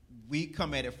we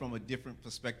come at it from a different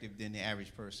perspective than the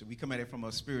average person. We come at it from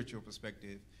a spiritual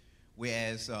perspective,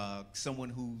 whereas someone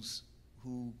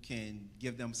who can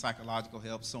give them psychological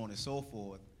help, so on and so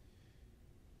forth,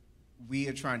 we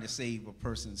are trying to save a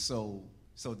person's soul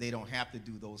so they don't have to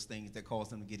do those things that cause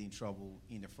them to get in trouble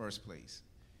in the first place.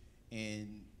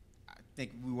 And I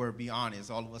think we were to be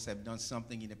honest, all of us have done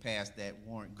something in the past that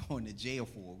weren't going to jail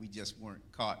for. We just weren't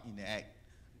caught in the act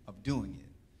of doing it.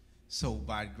 So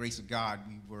by the grace of God,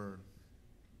 we were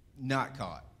not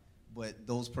caught, but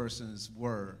those persons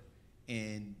were,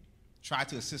 and try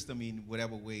to assist them in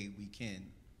whatever way we can,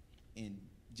 and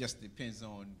just depends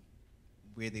on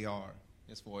where they are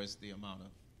as far as the amount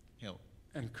of help.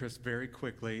 And Chris, very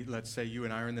quickly, let's say you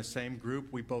and I are in the same group.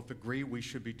 We both agree we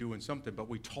should be doing something, but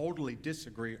we totally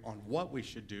disagree on what we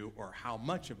should do or how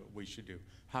much of it we should do.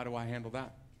 How do I handle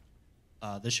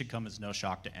that? This should come as no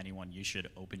shock to anyone. You should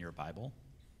open your Bible.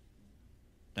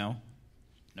 No?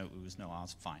 No oohs, no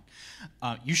ahs, fine.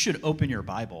 You should open your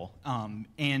Bible,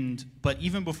 but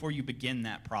even before you begin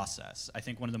that process, I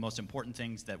think one of the most important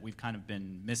things that we've kind of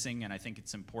been missing, and I think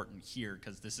it's important here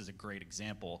because this is a great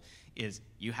example, is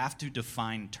you have to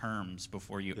define terms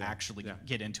before you actually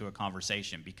get into a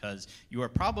conversation, because you are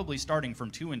probably starting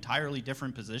from two entirely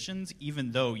different positions,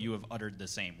 even though you have uttered the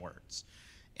same words.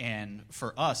 And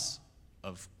for us,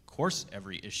 of course,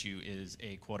 every issue is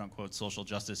a quote-unquote social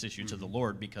justice issue to the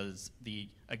Lord, because the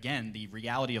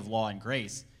reality of law and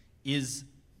grace is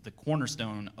the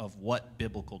cornerstone of what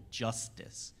biblical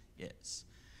justice is.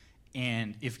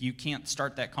 And if you can't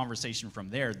start that conversation from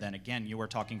there, then again, you are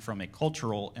talking from a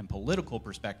cultural and political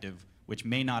perspective, which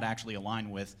may not actually align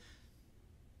with,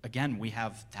 again, we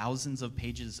have thousands of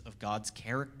pages of God's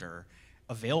character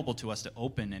available to us to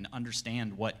open and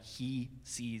understand what he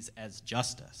sees as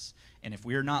justice. And if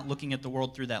we're not looking at the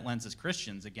world through that lens as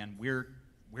Christians, again,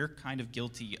 we're kind of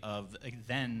guilty of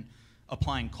then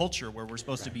applying culture where we're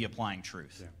supposed to be applying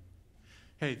truth. Yeah.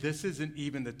 Hey, this isn't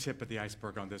even the tip of the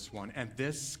iceberg on this one. And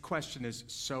this question is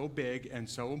so big and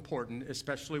so important,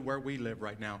 especially where we live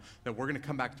right now, that we're going to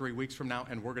come back 3 weeks from now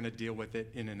and we're going to deal with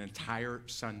it in an entire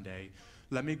Sunday.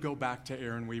 Let me go back to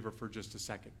Aaron Weaver for just a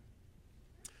second.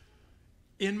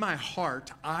 In my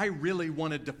heart, I really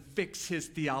wanted to fix his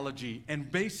theology,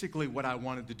 and basically what I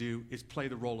wanted to do is play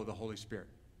the role of the Holy Spirit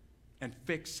and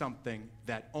fix something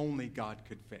that only God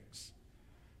could fix.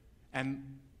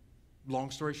 And long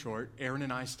story short, Aaron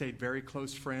and I stayed very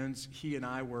close friends. He and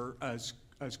I were as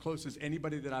close as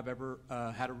anybody that I've ever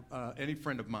had, any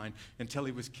friend of mine, until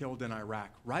he was killed in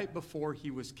Iraq. Right before he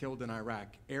was killed in Iraq,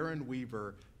 Aaron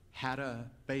Weaver had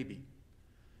a baby.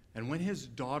 And when his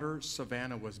daughter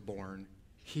Savannah was born,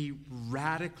 he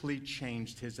radically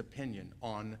changed his opinion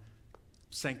on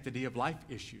sanctity of life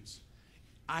issues.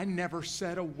 I never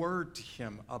said a word to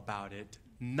him about it.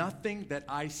 Nothing that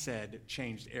I said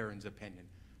changed Aaron's opinion.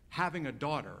 having a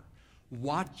daughter,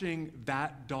 watching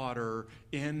that daughter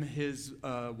in his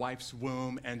wife's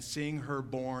womb and seeing her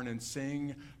born and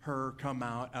seeing her come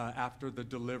out after the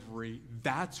delivery,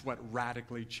 that's what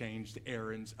radically changed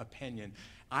Aaron's opinion.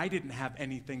 I didn't have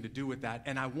anything to do with that.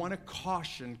 And I want to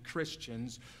caution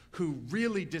Christians who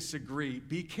really disagree,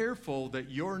 be careful that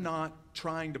you're not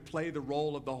trying to play the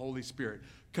role of the Holy Spirit,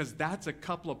 because that's a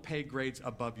couple of pay grades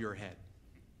above your head.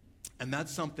 And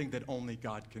that's something that only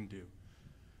God can do.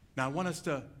 Now, I want us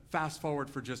to fast forward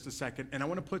for just a second, and I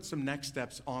want to put some next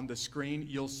steps on the screen.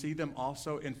 You'll see them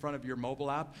also in front of your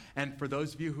mobile app. And for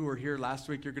those of you who were here last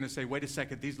week, you're going to say, wait a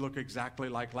second, these look exactly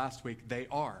like last week. They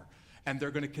are. And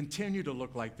they're going to continue to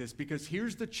look like this, because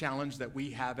here's the challenge that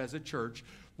we have as a church.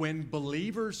 When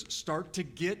believers start to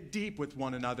get deep with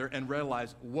one another and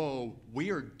realize, whoa,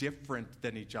 we are different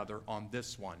than each other on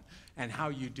this one. And how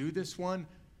you do this one,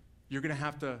 you're going to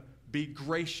have to be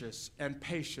gracious and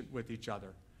patient with each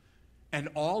other. And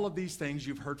all of these things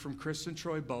you've heard from Chris and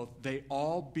Troy both, they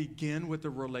all begin with a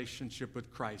relationship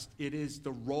with Christ. It is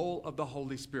the role of the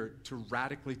Holy Spirit to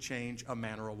radically change a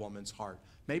man or a woman's heart.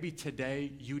 Maybe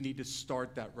today you need to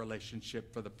start that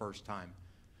relationship for the first time.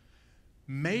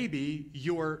 Maybe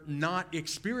you're not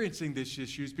experiencing these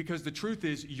issues because the truth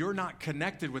is you're not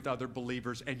connected with other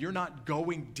believers and you're not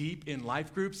going deep in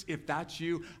life groups. If that's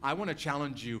you, I want to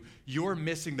challenge you. You're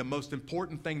missing the most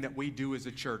important thing that we do as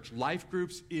a church. Life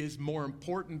groups is more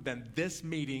important than this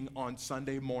meeting on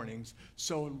Sunday mornings.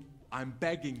 So I'm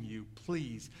begging you,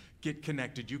 please get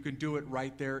connected. You can do it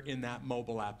right there in that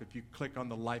mobile app if you click on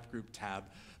the Life Group tab.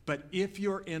 But if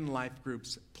you're in life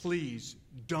groups, please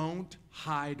don't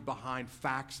hide behind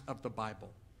facts of the Bible.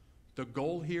 The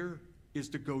goal here is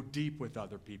to go deep with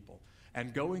other people.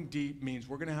 And going deep means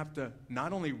we're going to have to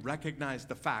not only recognize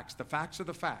the facts are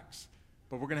the facts,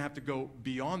 but we're going to have to go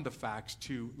beyond the facts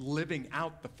to living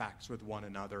out the facts with one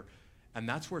another. And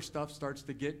that's where stuff starts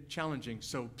to get challenging.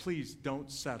 So please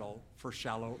don't settle for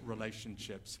shallow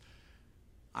relationships.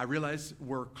 I realize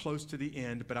we're close to the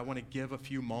end, but I want to give a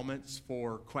few moments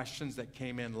for questions that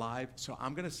came in live. So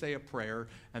I'm going to say a prayer,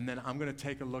 and then I'm going to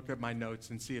take a look at my notes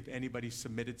and see if anybody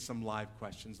submitted some live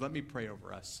questions. Let me pray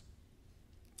over us.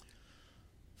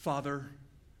 Father,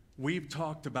 we've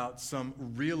talked about some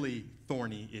really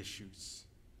thorny issues.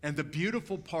 And the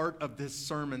beautiful part of this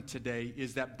sermon today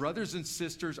is that brothers and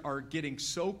sisters are getting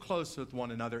so close with one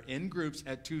another in groups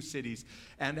at Two Cities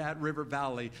and at River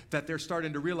Valley that they're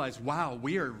starting to realize, wow,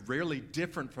 we are really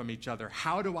different from each other.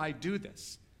 How do I do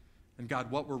this? And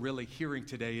God, what we're really hearing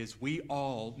today is we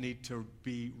all need to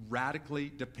be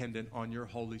radically dependent on your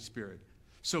Holy Spirit.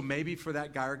 So maybe for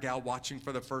that guy or gal watching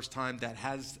for the first time that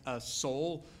has a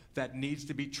soul that needs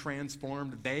to be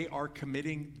transformed, they are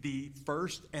committing the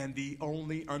first and the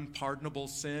only unpardonable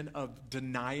sin of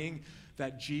denying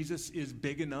that Jesus is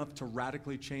big enough to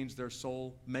radically change their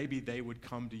soul. Maybe they would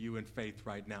come to you in faith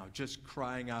right now, just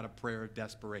crying out a prayer of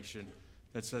desperation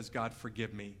that says, God,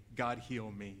 forgive me, God,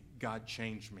 heal me, God,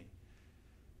 change me.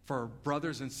 For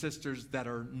brothers and sisters that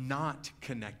are not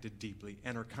connected deeply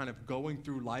and are kind of going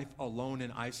through life alone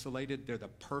and isolated, they're the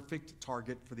perfect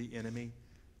target for the enemy.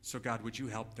 So God, would you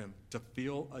help them to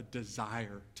feel a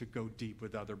desire to go deep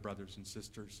with other brothers and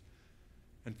sisters?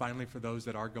 And finally, for those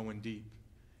that are going deep,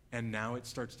 and now it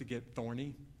starts to get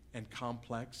thorny and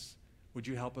complex, would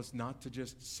you help us not to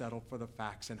just settle for the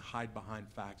facts and hide behind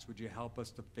facts? Would you help us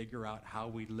to figure out how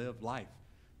we live life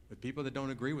with people that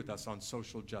don't agree with us on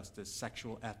social justice,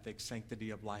 sexual ethics, sanctity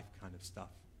of life kind of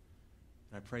stuff?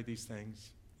 And I pray these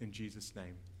things in Jesus'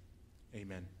 name.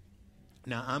 Amen.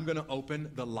 Now, I'm going to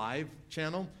open the live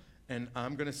channel, and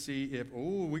I'm going to see if,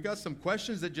 we got some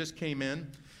questions that just came in.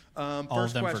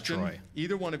 First question, for Troy.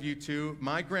 Either one of you two.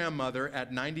 My grandmother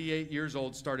at 98 years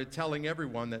old started telling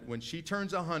everyone that when she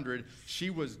turns 100, she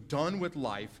was done with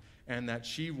life and that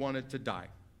she wanted to die.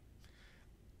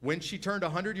 When she turned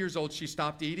 100 years old, she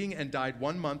stopped eating and died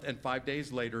 1 month and 5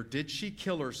 days later. Did she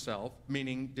kill herself,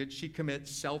 meaning did she commit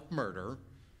self-murder?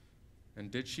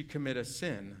 And did she commit a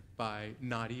sin by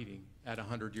not eating at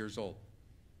 100 years old?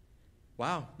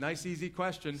 Wow, nice, easy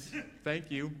question.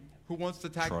 Thank you. Who wants to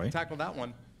tackle that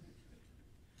one?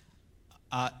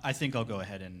 I think I'll go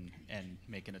ahead and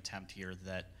make an attempt here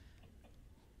that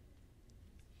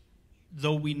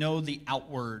though we know the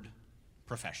outward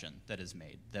profession that is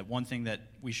made, that one thing that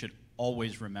we should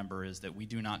always remember is that we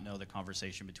do not know the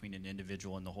conversation between an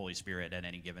individual and the Holy Spirit at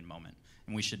any given moment,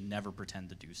 and we should never pretend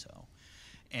to do so.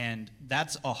 And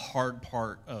that's a hard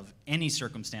part of any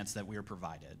circumstance that we are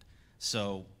provided.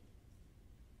 So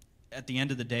at the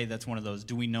end of the day, that's one of those,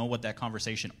 do we know what that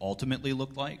conversation ultimately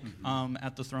looked like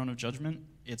at the throne of judgment?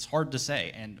 It's hard to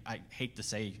say, and I hate to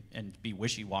say and be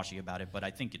wishy-washy about it, but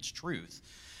I think it's truth,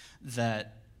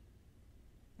 that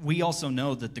we also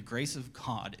know that the grace of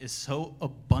God is so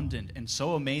abundant and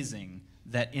so amazing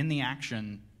that in the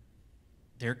action,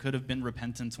 there could have been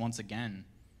repentance once again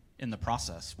in the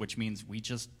process, which means we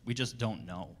just don't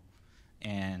know.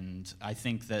 And I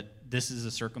think that this is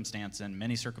a circumstance, and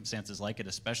many circumstances like it,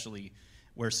 especially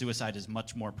where suicide is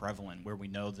much more prevalent, where we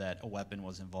know that a weapon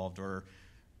was involved or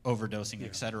overdosing,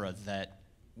 et cetera, that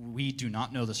we do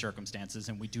not know the circumstances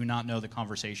and we do not know the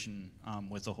conversation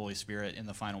with the Holy Spirit in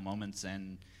the final moments.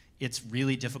 And it's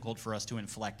really difficult for us to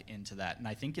inflect into that. And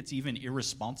I think it's even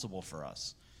irresponsible for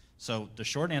us. So the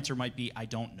short answer might be, I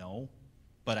don't know.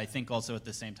 But I think also at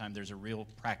the same time, there's a real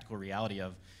practical reality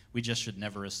of we just should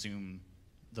never assume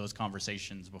those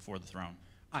conversations before the throne.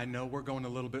 I know we're going a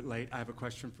little bit late. I have a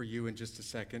question for you in just a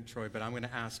second, Troy, but I'm going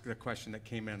to ask the question that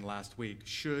came in last week.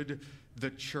 Should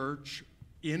the church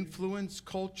influence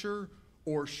culture,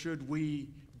 or should we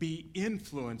be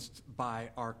influenced by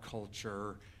our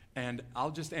culture? And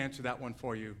I'll just answer that one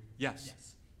for you. Yes.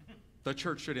 The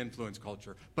church should influence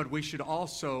culture, but we should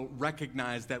also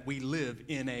recognize that we live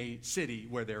in a city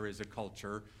where there is a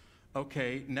culture.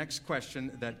 Okay, next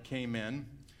question that came in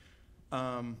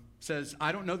says,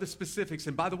 I don't know the specifics.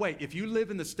 And by the way, if you live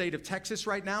in the state of Texas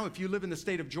right now, if you live in the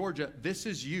state of Georgia, this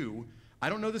is you. I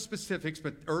don't know the specifics,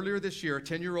 but earlier this year, a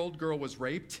 10-year-old girl was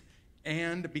raped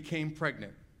and became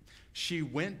pregnant.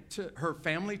 Her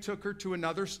family took her to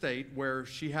another state where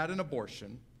she had an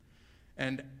abortion.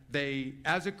 And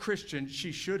as a Christian,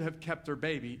 she should have kept her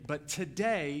baby. But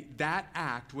today, that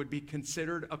act would be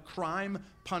considered a crime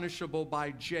punishable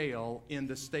by jail in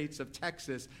the states of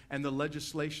Texas and the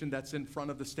legislation that's in front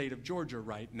of the state of Georgia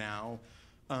right now.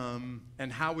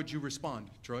 And how would you respond,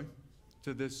 Troy,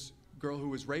 to this girl who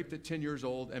was raped at 10 years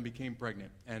old and became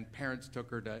pregnant, and parents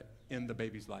took her to end the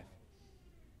baby's life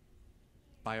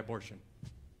by abortion?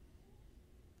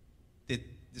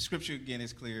 The scripture, again,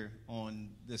 is clear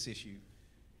on this issue.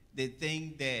 The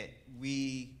thing that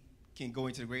we can go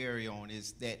into the gray area on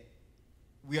is that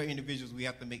we are individuals. We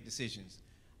have to make decisions.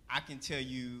 I can tell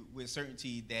you with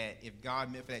certainty that if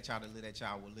God meant for that child to live, that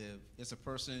child will live. It's a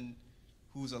person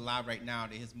who's alive right now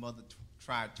that his mother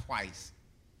tried twice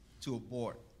to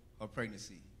abort her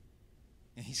pregnancy,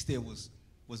 and he still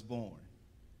was born.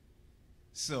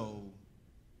 So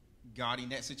God in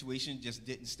that situation just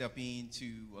didn't step in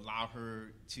to allow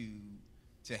her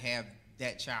to have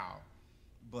that child.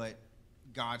 But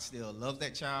God still loves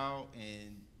that child,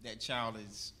 and that child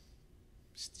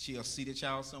she'll see the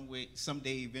child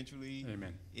someday eventually.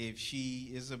 Amen. If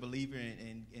she is a believer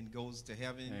and goes to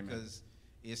heaven. Amen. Because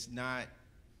it's not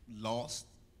lost.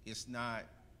 It's not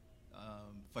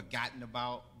forgotten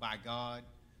about by God.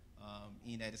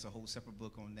 In that it's a whole separate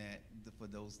book on that for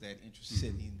those that are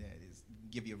interested in that.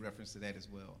 Give you a reference to that as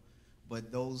well.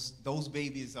 But those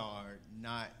babies are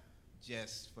not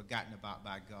just forgotten about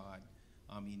by God.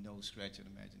 No stretch of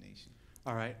imagination.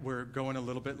 All right, we're going a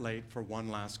little bit late for one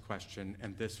last question,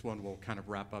 and this one will kind of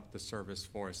wrap up the service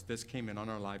for us. This came in on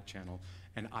our live channel,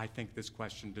 and I think this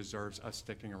question deserves us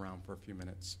sticking around for a few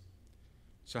minutes.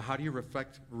 So how do you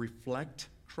reflect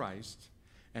Christ,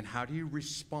 and how do you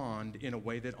respond in a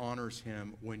way that honors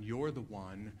him when you're the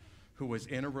one who was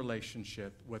in a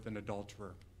relationship with an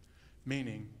adulterer?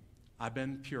 Meaning, I've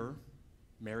been pure,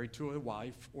 married to a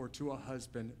wife or to a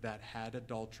husband that had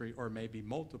adultery or maybe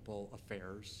multiple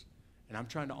affairs, and I'm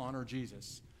trying to honor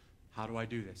Jesus. How do I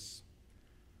do this?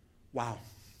 Wow,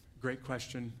 great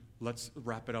question. Let's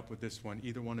wrap it up with this one.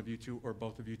 Either one of you two or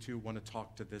both of you two want to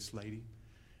talk to this lady?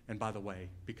 And by the way,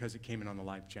 because it came in on the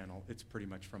live channel, it's pretty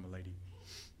much from a lady.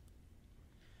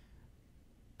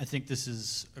 I think this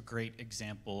is a great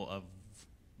example of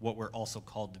what we're also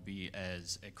called to be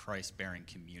as a Christ-bearing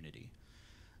community.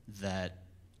 That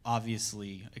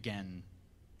obviously, again,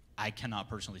 I cannot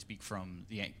personally speak from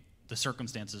the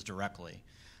circumstances directly,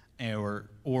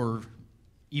 or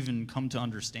even come to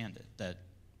understand it. That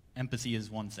empathy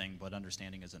is one thing, but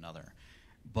understanding is another.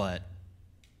 But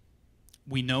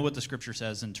we know what the scripture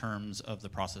says in terms of the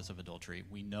process of adultery.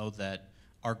 We know that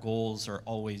our goals are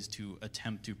always to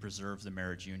attempt to preserve the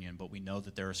marriage union, but we know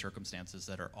that there are circumstances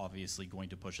that are obviously going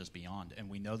to push us beyond. And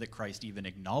we know that Christ even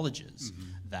acknowledges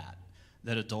that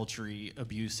adultery,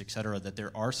 abuse, etc., that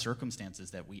there are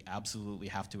circumstances that we absolutely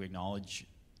have to acknowledge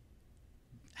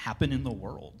happen in the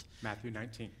world. Matthew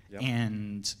 19. Yep.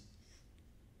 And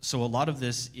so a lot of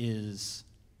this is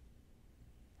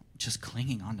just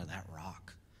clinging onto that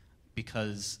rock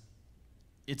because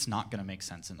it's not going to make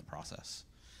sense in the process.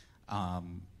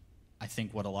 I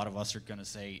think what a lot of us are going to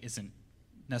say isn't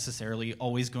necessarily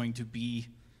always going to be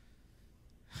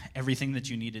everything that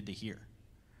you needed to hear.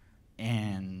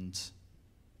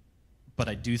 But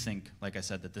I do think, like I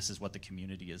said, that this is what the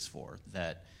community is for.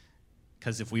 That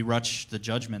because if we rush the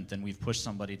judgment, then we've pushed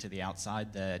somebody to the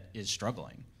outside that is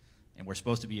struggling. And we're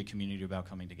supposed to be a community about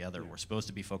coming together. We're supposed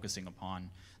to be focusing upon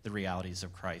the realities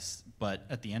of Christ. But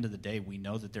at the end of the day, we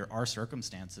know that there are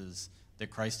circumstances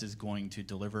that Christ is going to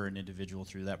deliver an individual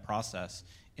through that process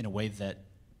in a way that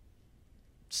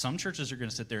some churches are going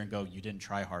to sit there and go, you didn't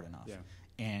try hard enough. Yeah.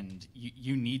 And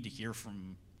you need to hear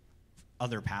from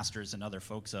other pastors and other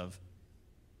folks of,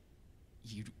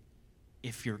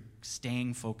 if you're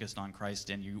staying focused on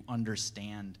Christ and you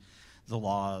understand the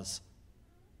laws,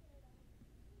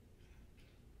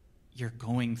 you're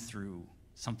going through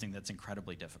something that's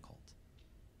incredibly difficult.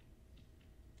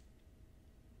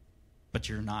 But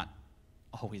you're not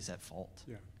always at fault.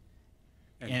 Yeah.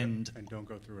 And don't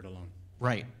go through it alone.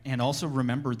 Right. And also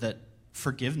remember that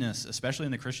forgiveness, especially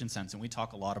in the Christian sense, and we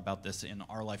talk a lot about this in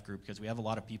our life group because we have a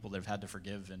lot of people that have had to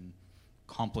forgive in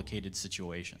complicated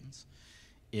situations,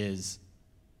 is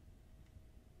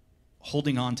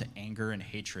holding on to anger and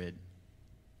hatred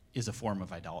is a form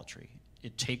of idolatry.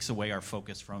 It takes away our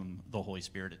focus from the Holy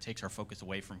Spirit. It takes our focus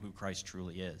away from who Christ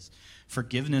truly is.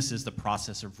 Forgiveness is the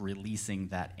process of releasing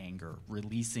that anger,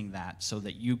 releasing that so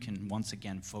that you can once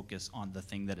again focus on the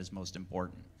thing that is most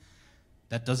important.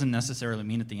 That doesn't necessarily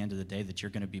mean at the end of the day that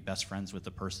you're going to be best friends with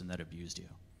the person that abused you.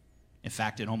 In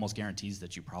fact, it almost guarantees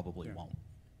that you probably won't.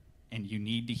 And you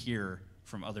need to hear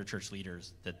from other church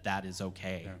leaders that that is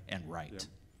okay and right.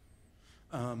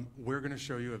 Yeah. We're going to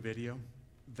show you a video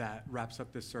that wraps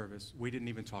up this service. We didn't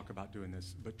even talk about doing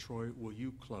this, but Troy, will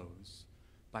you close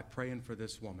by praying for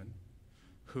this woman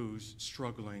who's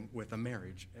struggling with a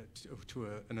marriage to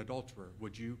an adulterer?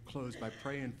 Would you close by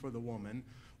praying for the woman,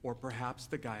 or perhaps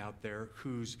the guy out there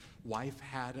whose wife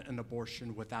had an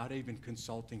abortion without even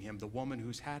consulting him, the woman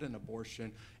who's had an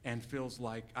abortion and feels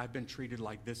like, I've been treated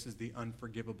like this is the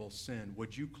unforgivable sin?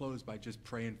 Would you close by just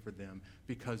praying for them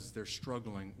because they're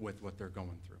struggling with what they're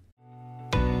going through?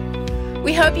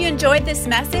 We hope you enjoyed this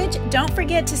message. Don't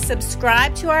forget to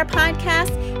subscribe to our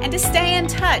podcast and to stay in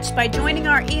touch by joining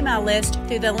our email list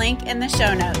through the link in the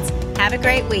show notes. Have a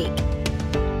great week.